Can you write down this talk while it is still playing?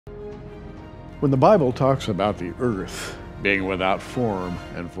When the Bible talks about the earth being without form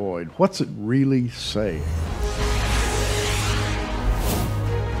and void, what's it really saying?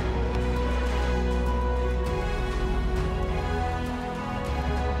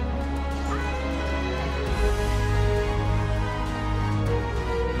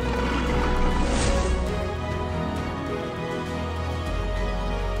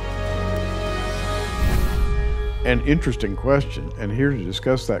 An interesting question, and here to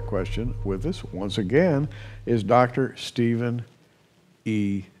discuss that question with us once again is Dr. Stephen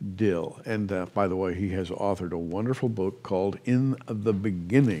E. Dill. And by the way, he has authored a wonderful book called In the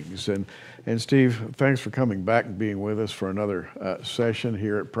Beginnings. And Steve, thanks for coming back and being with us for another session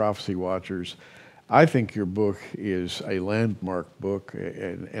here at Prophecy Watchers. I think your book is a landmark book,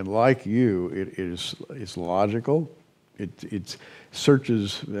 and like you, it's logical. It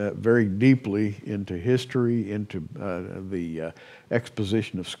searches very deeply into history, into the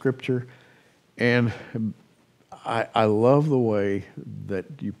exposition of Scripture, and I love the way that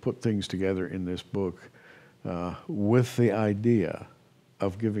you put things together in this book with the idea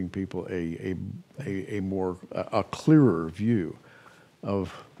of giving people a clearer view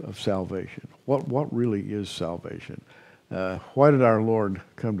of salvation. What really is salvation? Why did our Lord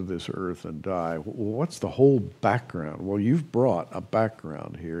come to this earth and die? What's the whole background? Well, you've brought a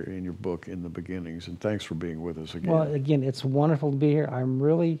background here in your book, In the Beginnings, and thanks for being with us again. Well, again, it's wonderful to be here. I'm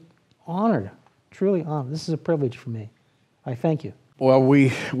really honored, truly honored. This is a privilege for me. I thank you. Well,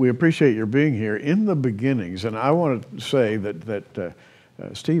 we appreciate your being here. In the Beginnings, and I want to say that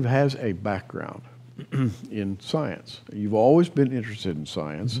Steve has a background in science. You've always been interested in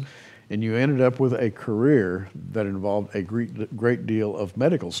science. Mm-hmm. And you ended up with a career that involved a great deal of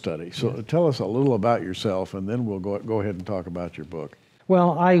medical study. So yes. Tell us a little about yourself, and then we'll go ahead and talk about your book.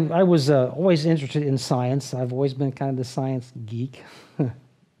 Well, I was always interested in science. I've always been kind of the science geek,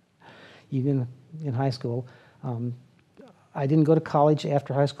 even in high school. I didn't go to college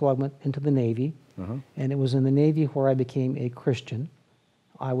after high school. I went into the Navy, and it was in the Navy where I became a Christian.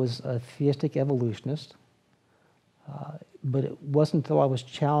 I was a theistic evolutionist. But it wasn't until I was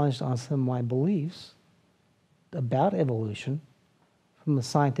challenged on some of my beliefs about evolution from a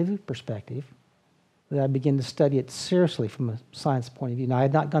scientific perspective that I began to study it seriously from a science point of view. Now, I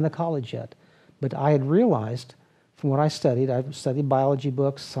had not gone to college yet, but I had realized from what I studied biology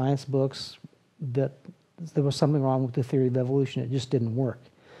books, science books, that there was something wrong with the theory of evolution. It just didn't work.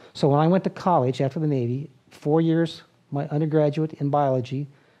 So when I went to college after the Navy, 4 years, my undergraduate in biology,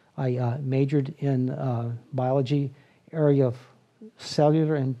 I majored in biology area of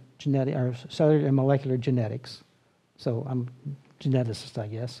cellular and molecular genetics. So I'm a geneticist, I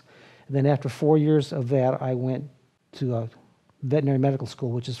guess. And then after 4 years of that, I went to veterinary medical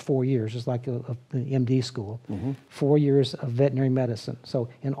school, which is 4 years, just like the MD school. 4 years of veterinary medicine. So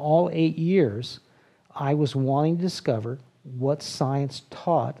in all 8 years, I was wanting to discover what science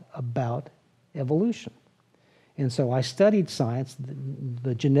taught about evolution. And so I studied science.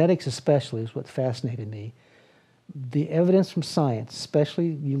 The genetics especially is what fascinated me. The evidence from science, especially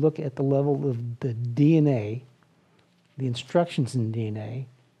you look at the level of the DNA, the instructions in DNA,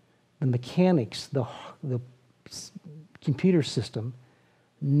 the mechanics, the computer system,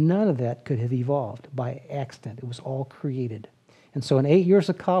 none of that could have evolved by accident. It was all created. And so in 8 years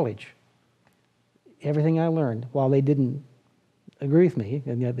of college, everything I learned, while they didn't agree with me,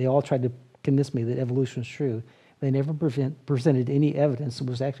 and yet they all tried to convince me that evolution is true, they never presented any evidence that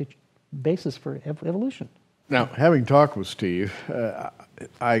was actually basis for evolution. Now, having talked with Steve,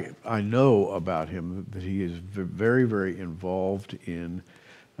 I know about him that he is very, very involved in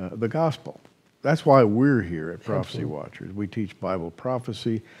the gospel. That's why we're here at Prophecy Watchers. We teach Bible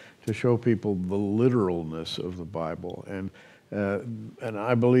prophecy to show people the literalness of the Bible. And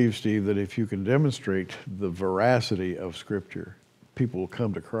I believe, Steve, that if you can demonstrate the veracity of Scripture, people will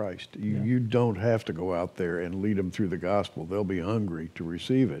come to Christ. You don't have to go out there and lead them through the gospel. They'll be hungry to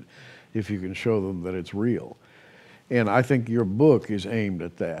receive it if you can show them that it's real. And I think your book is aimed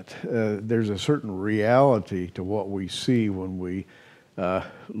at that. There's a certain reality to what we see when we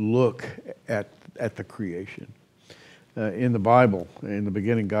look at the creation. In the Bible, in the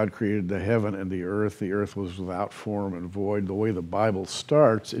beginning, God created the heaven and the earth. The earth was without form and void. The way the Bible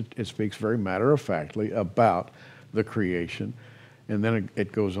starts, it speaks very matter-of-factly about the creation. And then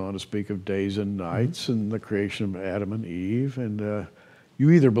it goes on to speak of days and nights and the creation of Adam and Eve. And you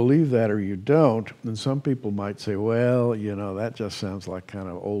either believe that or you don't. And some people might say, well, you know, that just sounds like kind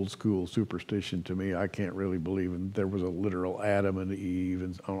of old school superstition to me. I can't really believe there was a literal Adam and Eve,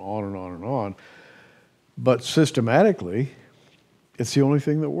 and on and on and on. But systematically, it's the only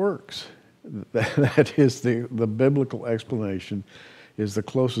thing that works. That is the biblical explanation is the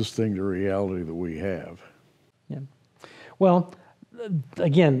closest thing to reality that we have. Yeah. Well,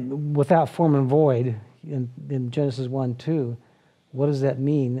 again, without form and void, in Genesis 1:2, what does that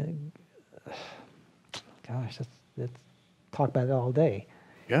mean? Gosh, that's talk about it all day.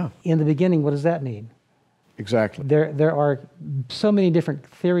 Yeah, In the beginning, what does that mean? exactly. There are so many different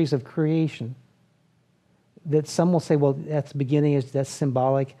theories of creation that some will say, well, that's beginning, that's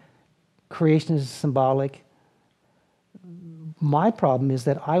symbolic. Creation is symbolic. My problem is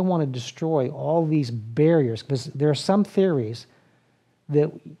that I want to destroy all these barriers, because there are some theories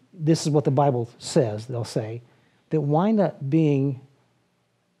that this is what the Bible says, they'll say, that wind up being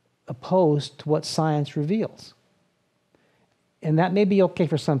opposed to what science reveals. And that may be okay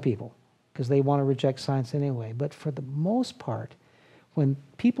for some people, because they want to reject science anyway. But for the most part, when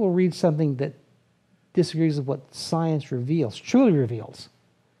people read something that disagrees with what science reveals, truly reveals,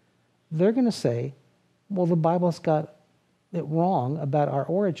 they're going to say, well, the Bible's got it wrong about our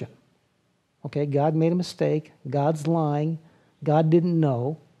origin. Okay, God made a mistake. God's lying. God didn't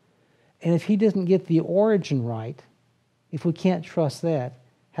know. And if he doesn't get the origin right, if we can't trust that,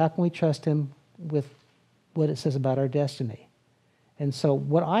 how can we trust him with what it says about our destiny? And so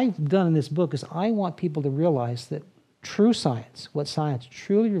what I've done in this book is I want people to realize that true science, what science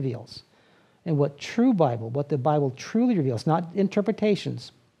truly reveals, and what the Bible truly reveals, not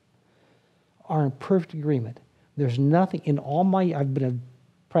interpretations, are in perfect agreement. There's nothing in all I've been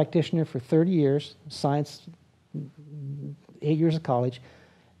a practitioner for 30 years, science, 8 years of college.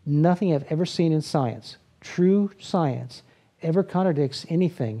 Nothing I've ever seen in science, true science, ever contradicts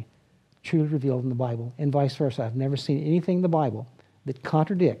anything truly revealed in the Bible, and vice versa. I've never seen anything in the Bible that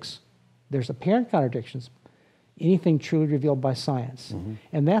contradicts. There's apparent contradictions, anything truly revealed by science. Mm-hmm.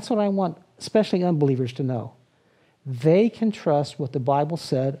 And that's what I want, especially unbelievers, to know. They can trust what the Bible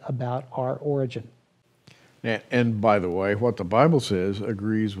said about our origin. And by the way, what the Bible says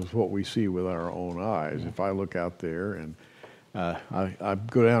agrees with what we see with our own eyes. Yeah. If I look out there and I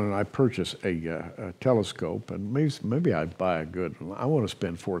go down and I purchase a telescope, and maybe I buy a good one. I want to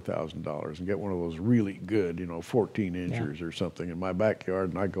spend $4,000 and get one of those really good, 14 inches or something in my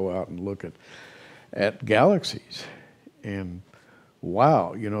backyard, and I go out and look at galaxies. And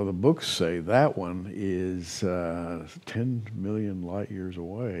wow, the books say that one is 10 million light years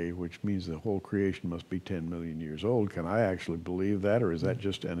away, which means the whole creation must be 10 million years old. Can I actually believe that, or is that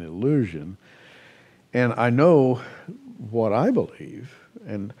just an illusion? And I know what I believe,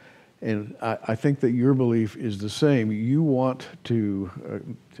 and I think that your belief is the same. You want to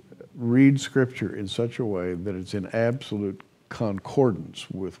read Scripture in such a way that it's in absolute concordance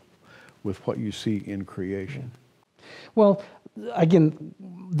with what you see in creation. Well, again,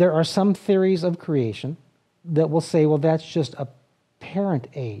 there are some theories of creation that will say, well, that's just a parent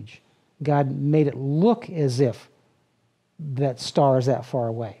age. God made it look as if that star is that far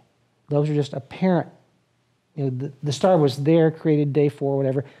away. Those are just apparent. The star was there, created day 4,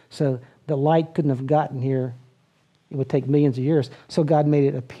 whatever, so the light couldn't have gotten here. It would take millions of years. So God made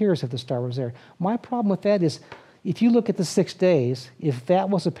it appear as if the star was there. My problem with that is, if you look at the 6 days, if that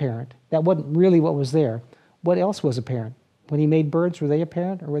was apparent, that wasn't really what was there, what else was apparent? When he made birds, were they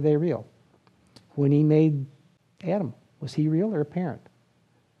apparent or were they real? When he made Adam, was he real or apparent?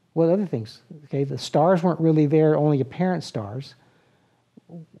 What other things? Okay, the stars weren't really there, only apparent stars.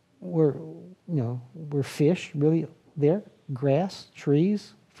 Were fish really there? Grass,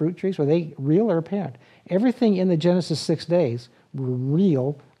 trees, fruit trees, were they real or apparent? Everything in the Genesis 6 days were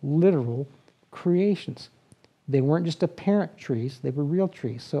real, literal creations. They weren't just apparent trees, they were real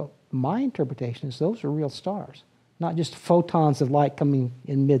trees. So my interpretation is those are real stars, not just photons of light coming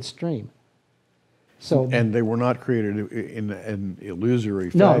in midstream. So, and they were not created in an illusory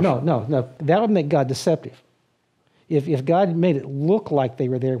fashion. No. That would make God deceptive. If God made it look like they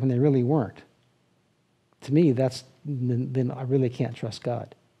were there when they really weren't, to me, then I really can't trust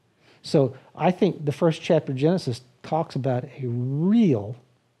God. So I think the first chapter of Genesis talks about a real,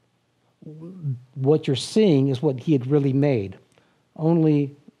 what you're seeing is what he had really made.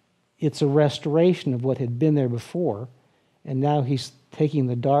 Only it's a restoration of what had been there before, and now he's taking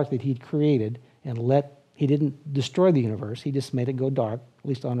the dark that he'd created and he didn't destroy the universe, he just made it go dark, at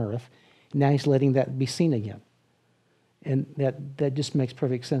least on earth. Now he's letting that be seen again. And that just makes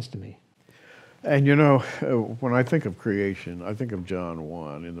perfect sense to me. And when I think of creation, I think of John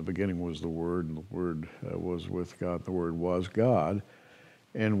 1. In the beginning was the Word, and the Word was with God. The Word was God.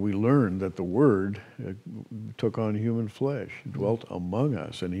 And we learned that the Word took on human flesh, dwelt among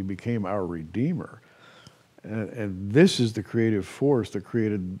us, and he became our Redeemer. And this is the creative force that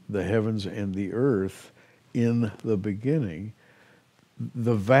created the heavens and the earth in the beginning.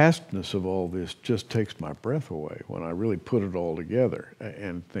 the vastness of all this just takes my breath away when I really put it all together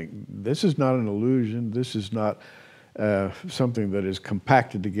and think, this is not an illusion. This is not something that is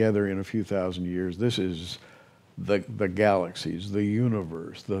compacted together in a few thousand years. This is the galaxies, the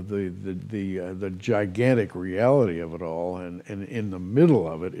universe, the gigantic reality of it all, and in the middle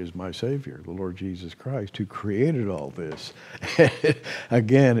of it is my Savior, the Lord Jesus Christ, who created all this.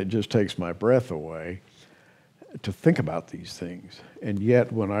 Again, it just takes my breath away to think about these things. And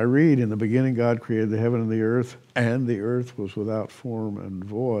yet, when I read, in the beginning God created the heaven and the earth was without form and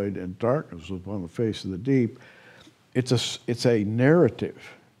void, and darkness was upon the face of the deep, it's a narrative.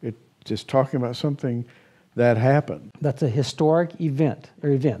 It's talking about something that happened. That's a historic event, or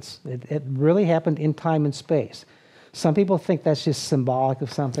events. It really happened in time and space. Some people think that's just symbolic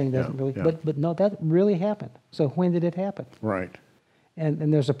of something, but no, that really happened. So when did it happen? Right.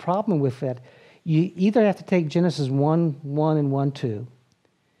 And there's a problem with that. You either have to take Genesis 1:1 and 1:2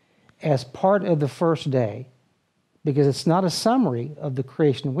 as part of the first day, because it's not a summary of the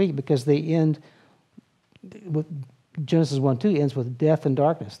creation week, because they end with Genesis 1:2 ends with death and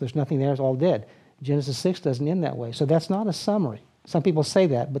darkness. There's nothing there, it's all dead. Genesis 6 doesn't end that way. So that's not a summary. Some people say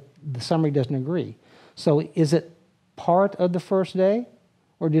that, but the summary doesn't agree. So is it part of the first day,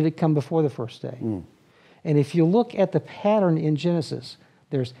 or did it come before the first day? And if you look at the pattern in Genesis,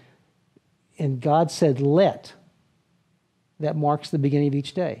 and God said, let, that marks the beginning of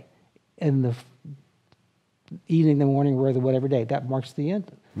each day. And the evening, the morning, or the whatever day, that marks the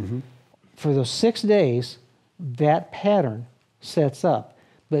end. For those 6 days, that pattern sets up.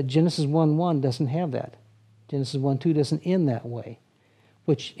 But Genesis 1:1 doesn't have that. Genesis 1:2 doesn't end that way,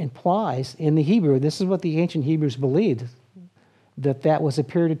 which implies in the Hebrew, this is what the ancient Hebrews believed, that was a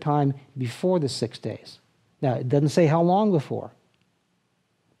period of time before the 6 days. Now, it doesn't say how long before,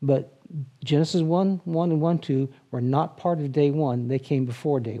 but Genesis 1:1 and 1:2 were not part of day one. They came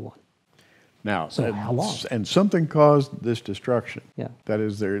before day one. Now, so how long? And something caused this destruction. Yeah. That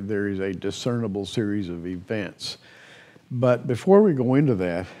is, there is a discernible series of events. But before we go into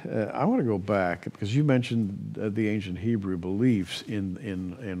that, I want to go back, because you mentioned the ancient Hebrew beliefs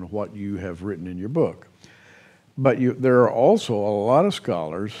in what you have written in your book. But there are also a lot of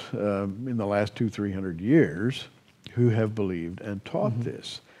scholars in the last 200-300 years who have believed and taught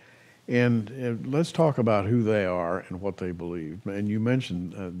this. And let's talk about who they are and what they believe. And you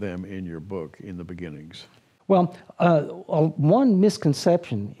mentioned them in your book, In the Beginnings. Well, one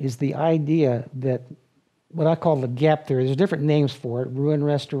misconception is the idea that what I call the gap theory, there's different names for it, ruin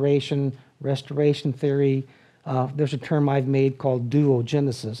restoration, restoration theory. There's a term I've made called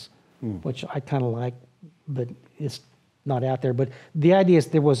duogenesis, which I kind of like, but it's not out there. But the idea is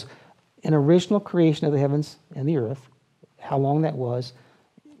there was an original creation of the heavens and the earth, how long that was,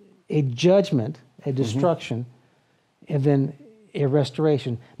 a judgment, a destruction, and then a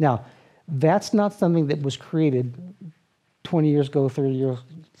restoration. Now, that's not something that was created 20 years ago, 30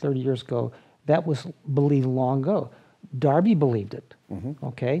 years ago. That was believed long ago. Darby believed it,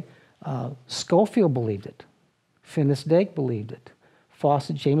 okay? Scofield believed it. Finis Dake believed it.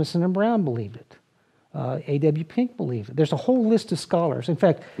 Fawcett, Jameson, and Brown believed it. A.W. Pink believed it. There's a whole list of scholars. In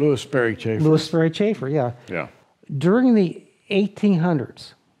fact, Sperry Chafer. Sperry Chafer, yeah. Yeah. During the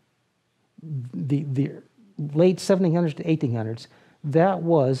 1800s, the late 1700s to 1800s, that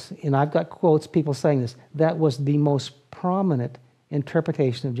was, and I've got quotes, people saying this, that was the most prominent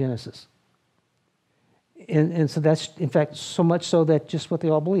interpretation of Genesis. And so that's, in fact, so much so that just what they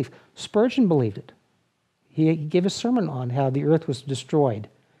all believe. Spurgeon believed it. He gave a sermon on how the earth was destroyed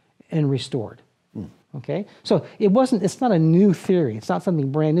and restored. Okay? So it's not a new theory. It's not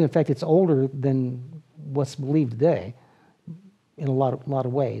something brand new. In fact, it's older than what's believed today in a lot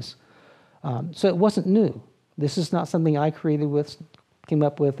of ways. So it wasn't new. This is not something I came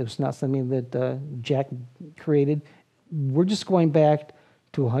up with. It's not something that Jack created. We're just going back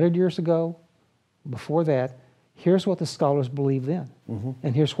to 100 years ago. Before that, here's what the scholars believed then,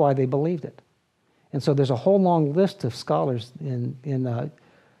 and here's why they believed it. And so there's a whole long list of scholars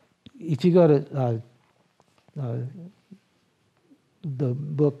if you go to the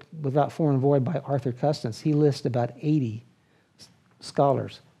book Without Form and Void by Arthur Custance, he lists about 80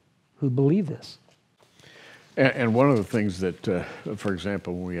 scholars who believe this. And one of the things that, for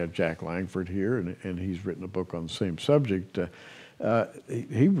example, when we had Jack Langford here, and he's written a book on the same subject,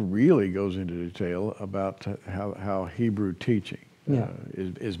 he really goes into detail about how Hebrew teaching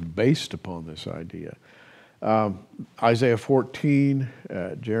is based upon this idea. Isaiah 14,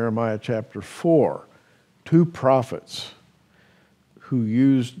 Jeremiah chapter 4, two prophets who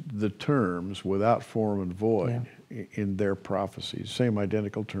used the terms without form and void in their prophecies. Same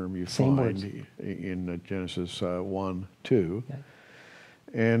identical term you find in Genesis 1, 2.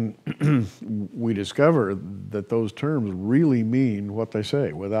 And we discover that those terms really mean what they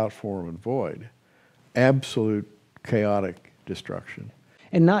say, without form and void. Absolute chaotic destruction.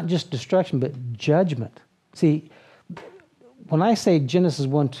 And not just destruction, but judgment. See, when I say Genesis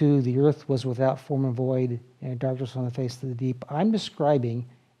 1:2, the earth was without form and void, and darkness on the face of the deep, I'm describing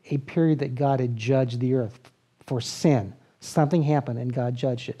a period that God had judged the earth for sin. Something happened and God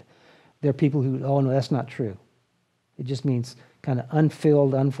judged it. There are people who, oh no, that's not true. It just means kind of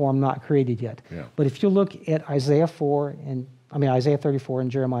unfilled, unformed, not created yet. Yeah. But if you look at Isaiah 34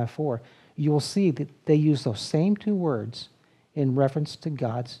 and Jeremiah 4, you will see that they use those same two words in reference to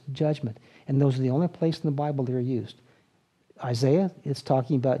God's judgment. And those are the only place in the Bible they're used. Isaiah is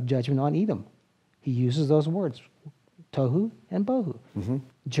talking about judgment on Edom. He uses those words, tohu and bohu. Mm-hmm.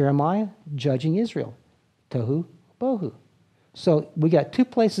 Jeremiah, judging Israel, tohu, bohu. So we got two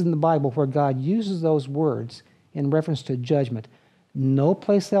places in the Bible where God uses those words in reference to judgment. No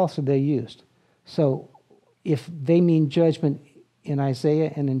place else are they used. So if they mean judgment in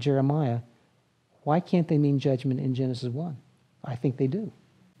Isaiah and in Jeremiah, why can't they mean judgment in Genesis 1? I think they do.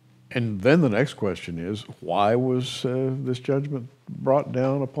 And then the next question is, why was this judgment brought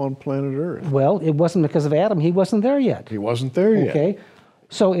down upon planet Earth? Well, it wasn't because of Adam. He wasn't there yet. He wasn't there yet. Okay.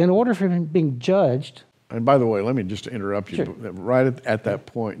 So in order for him being judged... And by the way, let me just interrupt you Sure. right at that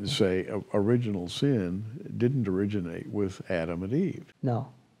point and say original sin didn't originate with Adam and Eve. No.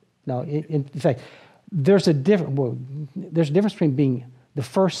 In fact, there's a difference between being the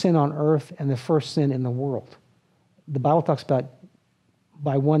first sin on earth and the first sin in the world. The Bible talks about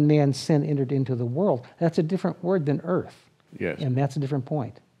by one man sin entered into the world. That's a different word than earth. Yes. And that's a different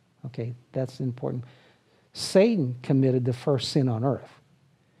point. Okay, that's important. Satan committed the first sin on earth.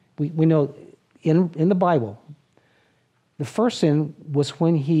 We know in the Bible, the first sin was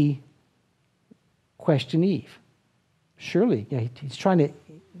when he questioned Eve. Surely, he's trying to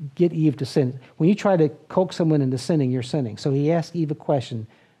get Eve to sin. When you try to coax someone into sinning, you're sinning. So he asked Eve a question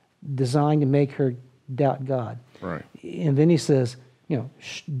designed to make her doubt God. Right. And then he says,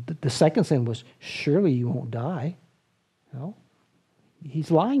 the second sin was, surely you won't die. No.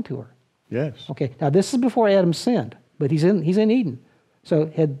 He's lying to her. Yes. Okay, now this is before Adam sinned, but he's in Eden.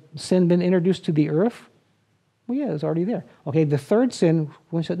 So had sin been introduced to the earth? Well, yeah, it was already there. Okay, the third sin,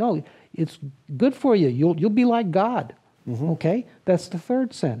 when he said, no, it's good for you. You'll be like God. Mm-hmm. Okay, that's the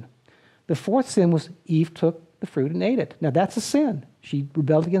third sin. The fourth sin was Eve took the fruit and ate it. Now that's a sin. She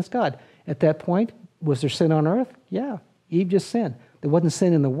rebelled against God. At that point, was there sin on earth? Yeah, Eve just sinned. There wasn't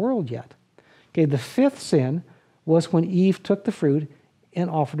sin in the world yet. Okay, the fifth sin was when Eve took the fruit and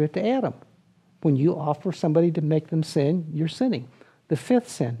offered it to Adam. When you offer somebody to make them sin, you're sinning. The fifth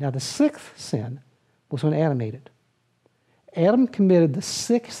sin. Now the sixth sin was when Adam ate it. Adam committed the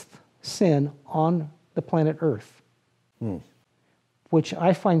sixth sin on the planet Earth, which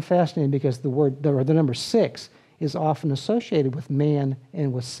I find fascinating because the number 6 is often associated with man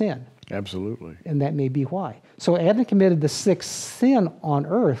and with sin. Absolutely. And that may be why. So Adam committed the sixth sin on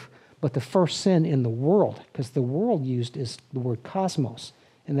earth, but the first sin in the world, because the world used is the word cosmos,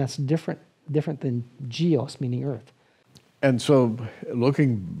 and that's different than geos, meaning earth. And so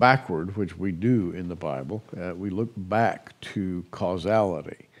looking backward, which we do in the Bible, we look back to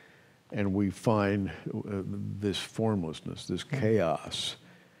causality, and we find this formlessness, this chaos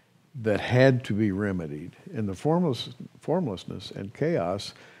that had to be remedied. And the formlessness and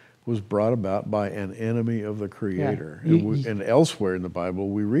chaos was brought about by an enemy of the Creator. Yeah. And elsewhere in the Bible,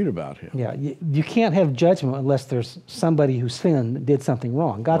 we read about him. Yeah, you can't have judgment unless there's somebody who sinned, did something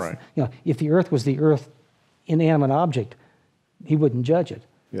wrong. God's, Right. If the earth was the earth inanimate object, he wouldn't judge it.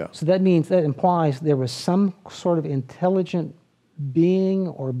 Yeah. So that implies there was some sort of intelligent being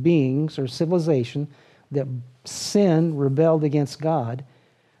or beings or civilization that sinned, rebelled against God,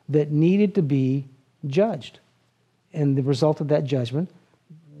 that needed to be judged. And the result of that judgment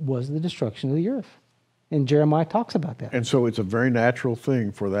was the destruction of the earth. And Jeremiah talks about that. And so it's a very natural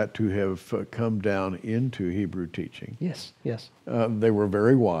thing for that to have come down into Hebrew teaching. Yes. They were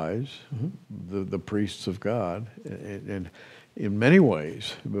very wise, the priests of God, and in many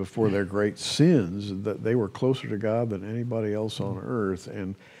ways, before their great sins, that they were closer to God than anybody else on earth,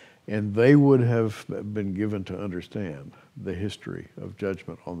 and they would have been given to understand the history of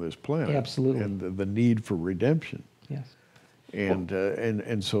judgment on this planet. Absolutely. And the need for redemption. Yes.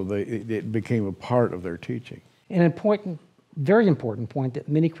 And so it became a part of their teaching. An very important point that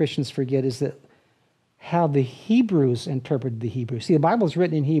many Christians forget is that how the Hebrews interpreted the Hebrew. See, the Bible is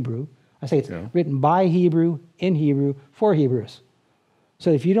written in Hebrew. I say it's written by Hebrew, in Hebrew, for Hebrews. So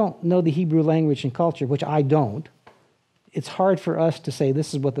if you don't know the Hebrew language and culture, which I don't, it's hard for us to say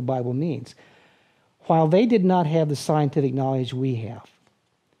this is what the Bible means. While they did not have the scientific knowledge we have,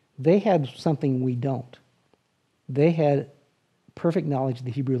 They had something we don't. They had perfect knowledge of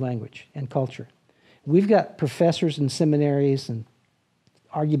the Hebrew language and culture. We've got professors in seminaries and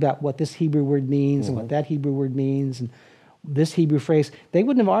argue about what this Hebrew word means and what that Hebrew word means and this Hebrew phrase. They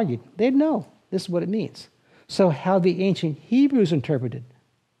wouldn't have argued. They'd know this is what it means. So how the ancient Hebrews interpreted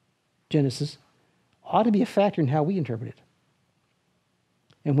Genesis ought to be a factor in how we interpret it.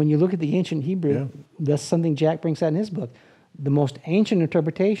 And when you look at the ancient Hebrew, that's something Jack brings out in his book. The most ancient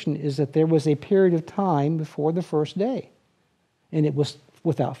interpretation is that there was a period of time before the first day, and it was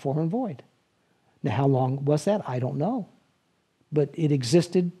without form and void. Now, how long was that? I don't know. But it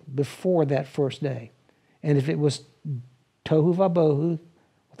existed before that first day. And if it was tohu vabohu,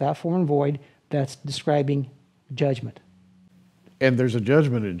 without form and void, that's describing judgment. And there's a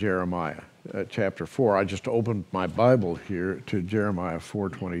judgment in Jeremiah, chapter 4. I just opened my Bible here to Jeremiah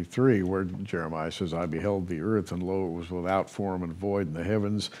 4:23, where Jeremiah says, I beheld the earth, and lo, it was without form and void, and the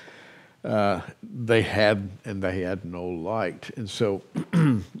heavens, they had no light. And so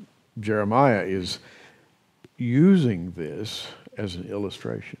Jeremiah is using this as an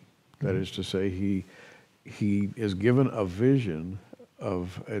illustration. That is to say, he is given a vision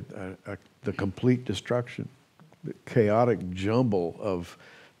of the complete destruction, the chaotic jumble of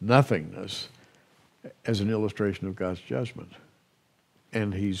nothingness as an illustration of God's judgment.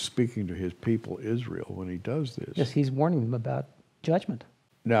 And he's speaking to his people, Israel, when he does this. Yes, he's warning them about judgment.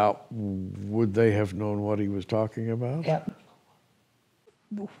 Now, would they have known what he was talking about?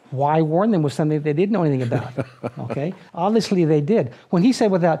 Why warn them with something they didn't know anything about? Okay? Obviously they did. When he said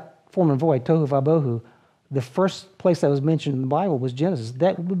without form and void, tohu vabohu, the first place that was mentioned in the Bible was Genesis.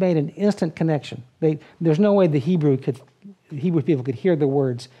 That made an instant connection. There's no way the Hebrew people could hear the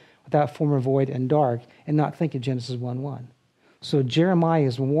words without form and void and dark and not think of Genesis 1:1. So Jeremiah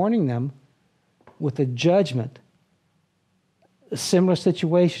is warning them with a judgment, a similar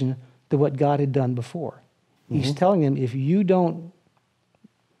situation to what God had done before. He's telling them, if you don't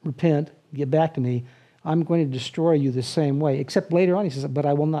repent, get back to me, I'm going to destroy you the same way. Except later on he says, but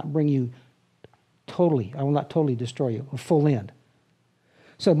I will not bring you totally, I will not totally destroy you, a full end.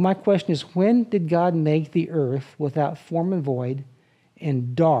 So my question is, when did God make the earth without form and void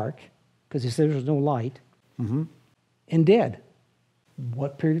and dark, because he said there was no light, and dead?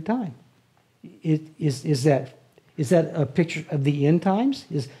 What period of time? Is that a picture of the end times?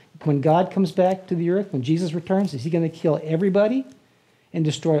 Is when God comes back to the earth, when Jesus returns, is he going to kill everybody and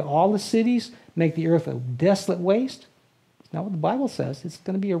destroy all the cities, make the earth a desolate waste? It's not what the Bible says. It's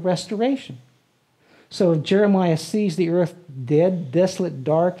going to be a restoration. So if Jeremiah sees the earth dead, desolate,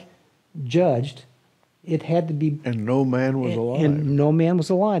 dark, judged, it had to be... And no man was alive. And no man was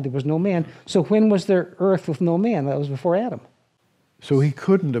alive. There was no man. So when was there earth with no man? That was before Adam. So he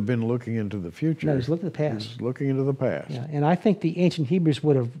couldn't have been looking into the future. No, he's looking at the past. He's looking into the past. Yeah, and I think the ancient Hebrews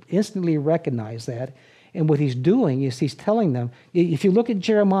would have instantly recognized that. And what he's doing is he's telling them, if you look at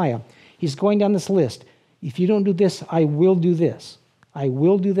Jeremiah, he's going down this list. If you don't do this, I will do this. I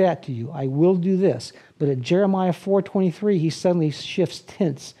will do that to you. I will do this. But at Jeremiah 4:23, he suddenly shifts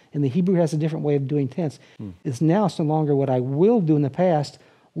tense. And the Hebrew has a different way of doing tense. It's now no longer what I will do in the past.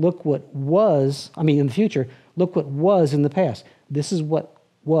 Look what was, in the future, look what was in the past. This is what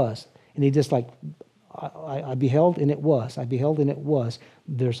was. And he just I beheld and it was. I beheld and it was.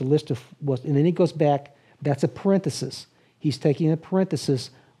 There's a list of was. And then he goes back. That's a parenthesis. He's taking a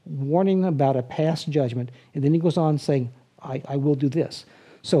parenthesis, warning about a past judgment. And then he goes on saying, I will do this.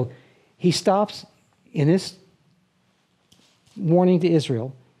 So he stops in his warning to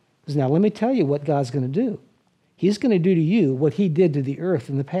Israel. Because now let me tell you what God's going to do. He's going to do to you what he did to the earth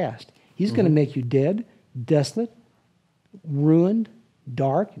in the past. He's going to make you dead, desolate, ruined,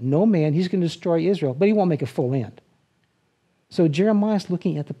 dark, no man. He's going to destroy Israel, but he won't make a full end. So Jeremiah's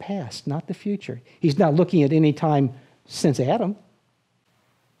looking at the past, not the future. He's not looking at any time since Adam.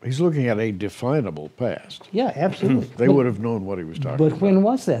 He's looking at a definable past. Yeah, absolutely. They would have known what he was talking about. But when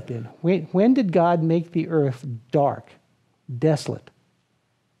was that then? When did God make the earth dark, desolate?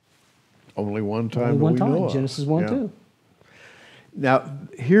 Only one time. Only one we time, know of. Genesis 1:2. Now,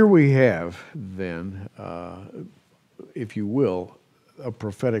 here we have then, if you will, a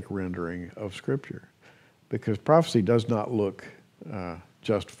prophetic rendering of Scripture. Because prophecy does not look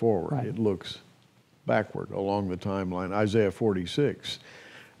just forward. Right. It looks backward along the timeline. Isaiah 46,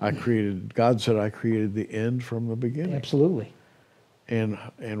 God said, I created the end from the beginning. Absolutely. And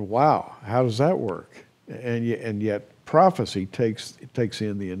wow, how does that work? And yet prophecy takes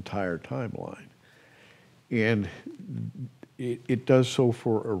in the entire timeline. And it does so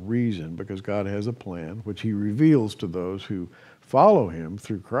for a reason, because God has a plan, which he reveals to those who follow him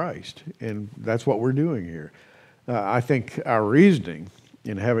through Christ. And that's what we're doing here. I think our reasoning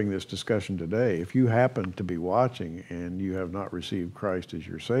in having this discussion today, if you happen to be watching and you have not received Christ as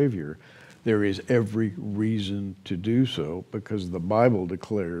your Savior, there is every reason to do so, because the Bible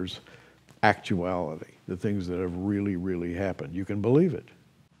declares actuality, the things that have really, really happened. You can believe it.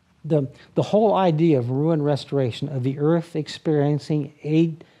 The whole idea of ruin restoration, of the earth experiencing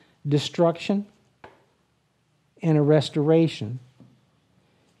a destruction and a restoration,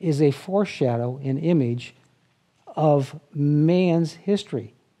 is a foreshadow, an image of man's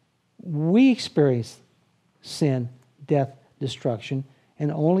history. We experience sin, death, destruction,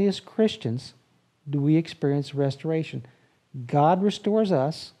 and only as Christians do we experience restoration. God restores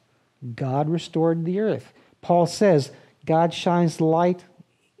us. God restored the earth. Paul says God shines light,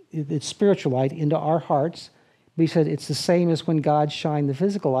 it's spiritual light, into our hearts. But he said it's the same as when God shined the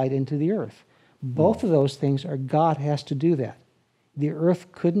physical light into the earth. Both of those things are God has to do that. The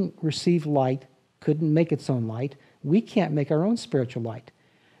earth couldn't receive light, couldn't make its own light. We can't make our own spiritual light.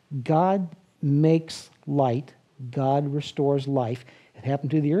 God makes light. God restores life. It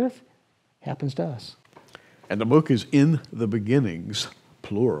happened to the earth, happens to us. And the book is In the Beginnings,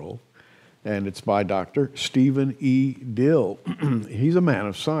 plural, and it's by Dr. Stephen E. Dill. He's a man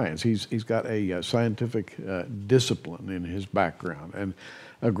of science. He's got a scientific discipline in his background, and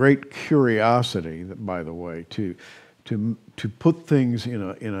a great curiosity, by the way, to put things in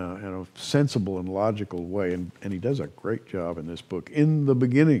a sensible and logical way, and he does a great job in this book, In the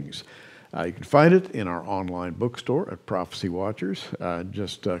Beginnings. You can find it in our online bookstore at Prophecy Watchers.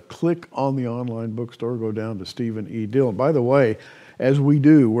 Just click on the online bookstore, go down to Stephen E. Dill. And by the way, as we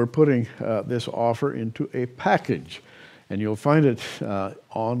do, we're putting this offer into a package, and you'll find it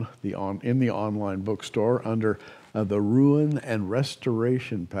in the online bookstore under the Ruin and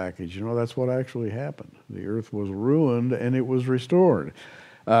Restoration package. You know, that's what actually happened. The earth was ruined and it was restored.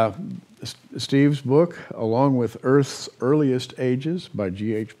 Steve's book, along with Earth's Earliest Ages by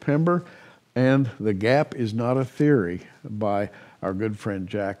G.H. Pember, and The Gap is Not a Theory by our good friend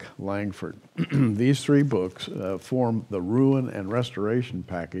Jack Langford. These three books form the Ruin and Restoration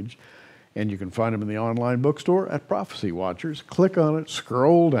package, and you can find them in the online bookstore at Prophecy Watchers. Click on it,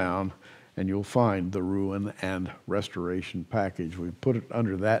 scroll down, and you'll find the Ruin and Restoration package. We put it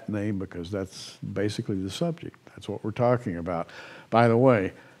under that name because that's basically the subject. That's what we're talking about. By the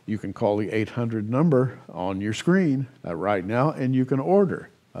way, you can call the 800 number on your screen right now, and you can order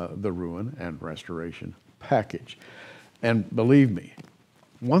the Ruin and Restoration package. And believe me,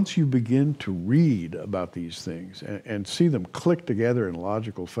 once you begin to read about these things and see them click together in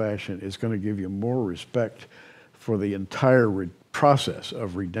logical fashion, it's going to give you more respect for the entire process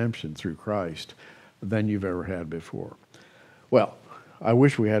of redemption through Christ than you've ever had before. Well, I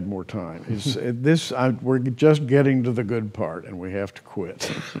wish we had more time. We're just getting to the good part, and we have to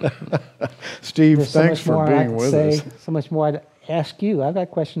quit. Steve, thanks for being with us. So much more I'd ask you. I've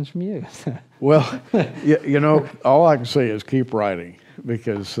got questions from you. Well, you know, all I can say is keep writing,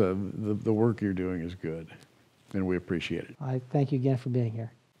 because the work you're doing is good, and we appreciate it. I thank you again for being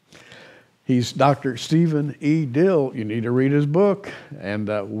here. He's Dr. Stephen E. Dill. You need to read his book, and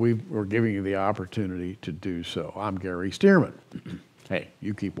we're giving you the opportunity to do so. I'm Gary Stearman. Hey,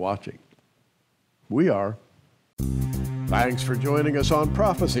 you keep watching. We are. Thanks for joining us on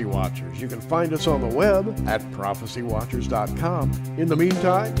Prophecy Watchers. You can find us on the web at prophecywatchers.com. In the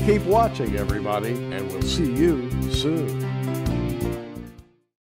meantime, keep watching, everybody, and we'll see you soon.